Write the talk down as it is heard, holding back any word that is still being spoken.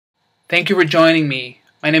Thank you for joining me.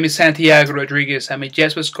 My name is Santiago Rodriguez. I'm a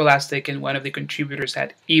Jesuit scholastic and one of the contributors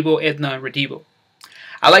at Evo, Edna, and Redivo.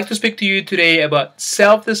 I'd like to speak to you today about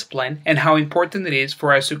self-discipline and how important it is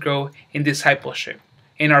for us to grow in discipleship,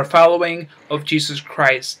 in our following of Jesus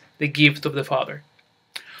Christ, the gift of the Father.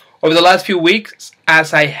 Over the last few weeks,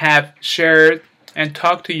 as I have shared and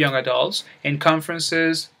talked to young adults in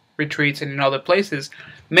conferences, retreats, and in other places,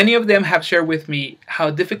 many of them have shared with me how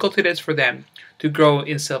difficult it is for them to grow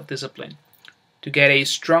in self-discipline, to get a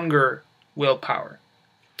stronger willpower.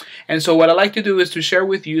 And so what I like to do is to share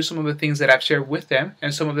with you some of the things that I've shared with them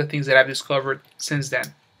and some of the things that I've discovered since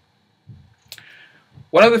then.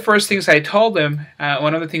 One of the first things I told them,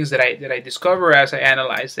 one of the things that I discovered as I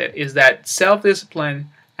analyzed it, is that self-discipline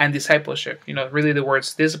and discipleship, really the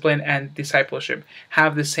words discipline and discipleship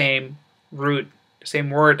have the same root, the same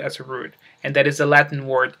word as a root, and that is the Latin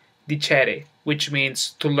word dicere, which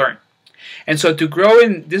means to learn. And so to grow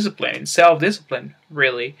in discipline, in self-discipline,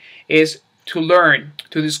 really, is to learn,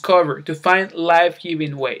 to discover, to find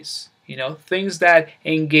life-giving ways, things that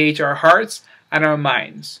engage our hearts and our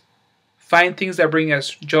minds. Find things that bring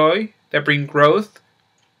us joy, that bring growth,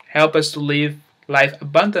 help us to live life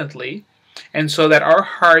abundantly, and so that our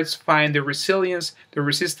hearts find the resilience, the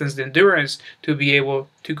resistance, the endurance to be able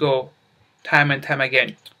to go time and time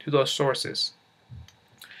again to those sources.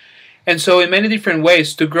 And so in many different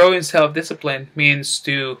ways, to grow in self-discipline means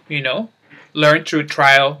to, learn through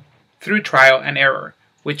trial and error,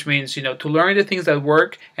 which means, to learn the things that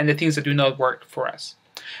work and the things that do not work for us.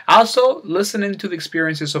 Also, listening to the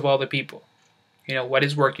experiences of other people, what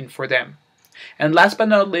is working for them. And last but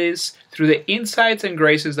not least, through the insights and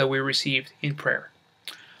graces that we received in prayer.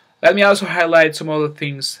 Let me also highlight some other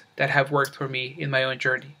things that have worked for me in my own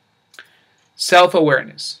journey.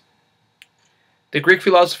 Self-awareness. The Greek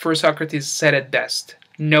philosopher Socrates said it best,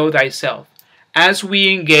 know thyself. As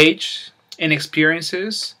we engage in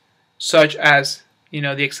experiences such as,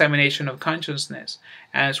 the examination of consciousness,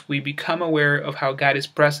 as we become aware of how God is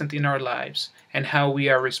present in our lives and how we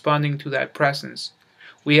are responding to that presence,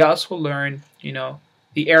 we also learn,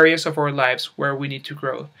 the areas of our lives where we need to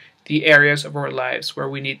grow, the areas of our lives where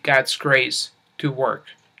we need God's grace to work.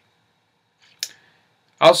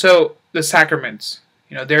 Also, the sacraments.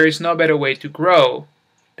 There is no better way to grow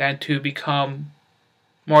than to become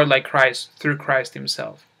more like Christ through Christ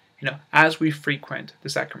himself. As we frequent the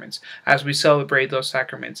sacraments, as we celebrate those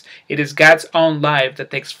sacraments, it is God's own life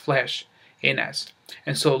that takes flesh in us.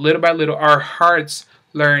 And so little by little, our hearts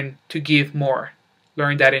learn to give more,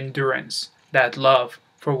 learn that endurance, that love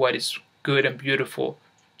for what is good and beautiful,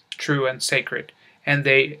 true and sacred. And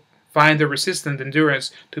they find the resistant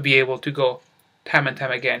endurance to be able to go time and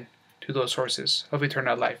time again to those sources of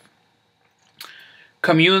eternal life.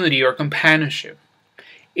 Community or companionship.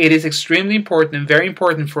 It is extremely important and very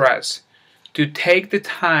important for us to take the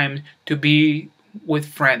time to be with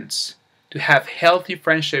friends, to have healthy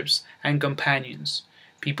friendships and companions,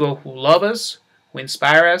 people who love us, who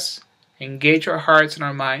inspire us, engage our hearts and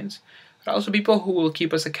our minds, but also people who will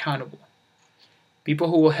keep us accountable, people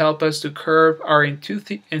who will help us to curb our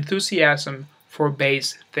enthusiasm for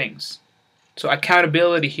base things. So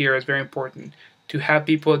accountability here is very important, to have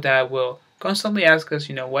people that will constantly ask us,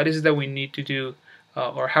 what is it that we need to do,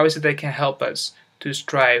 or how is it that can help us to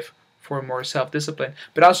strive for more self-discipline,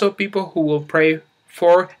 but also people who will pray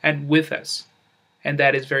for and with us. And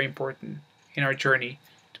that is very important in our journey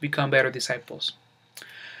to become better disciples.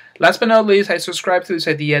 Last but not least, I subscribe to this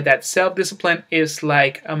idea that self-discipline is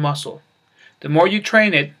like a muscle. The more you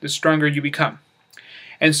train it, the stronger you become.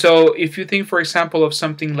 And so if you think, for example, of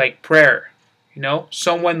something like prayer,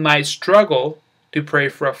 someone might struggle to pray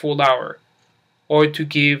for a full hour or to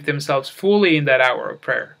give themselves fully in that hour of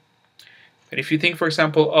prayer. But if you think, for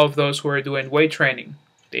example, of those who are doing weight training,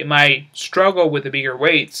 they might struggle with the bigger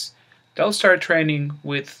weights. They'll start training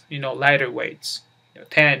with, lighter weights,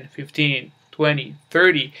 10, 15, 20,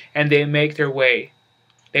 30, and they will make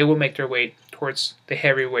their way towards the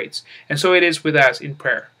heavy weights. And so it is with us in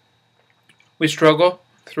prayer. We struggle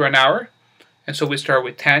through an hour, and so we start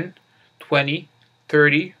with 10, 20,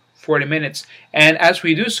 30, 40 minutes. And as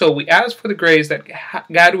we do so, we ask for the grace that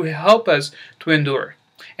God will help us to endure.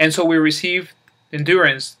 And so we receive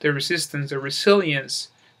endurance, the resistance, the resilience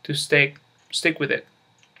to stick with it.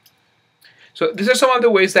 So these are some of the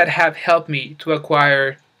ways that have helped me to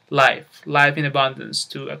acquire life in abundance,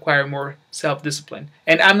 to acquire more self-discipline.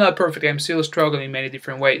 And I'm not perfect. I'm still struggling in many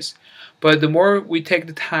different ways. But the more we take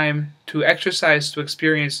the time to exercise, to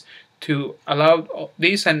experience, to allow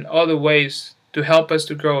these and other ways to help us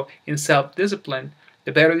to grow in self-discipline,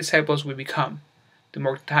 the better disciples we become. The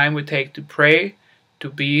more time we take to pray, to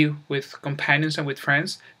be with companions and with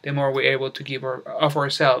friends, the more we're able to give of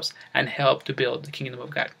ourselves and help to build the kingdom of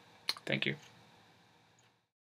God. Thank you.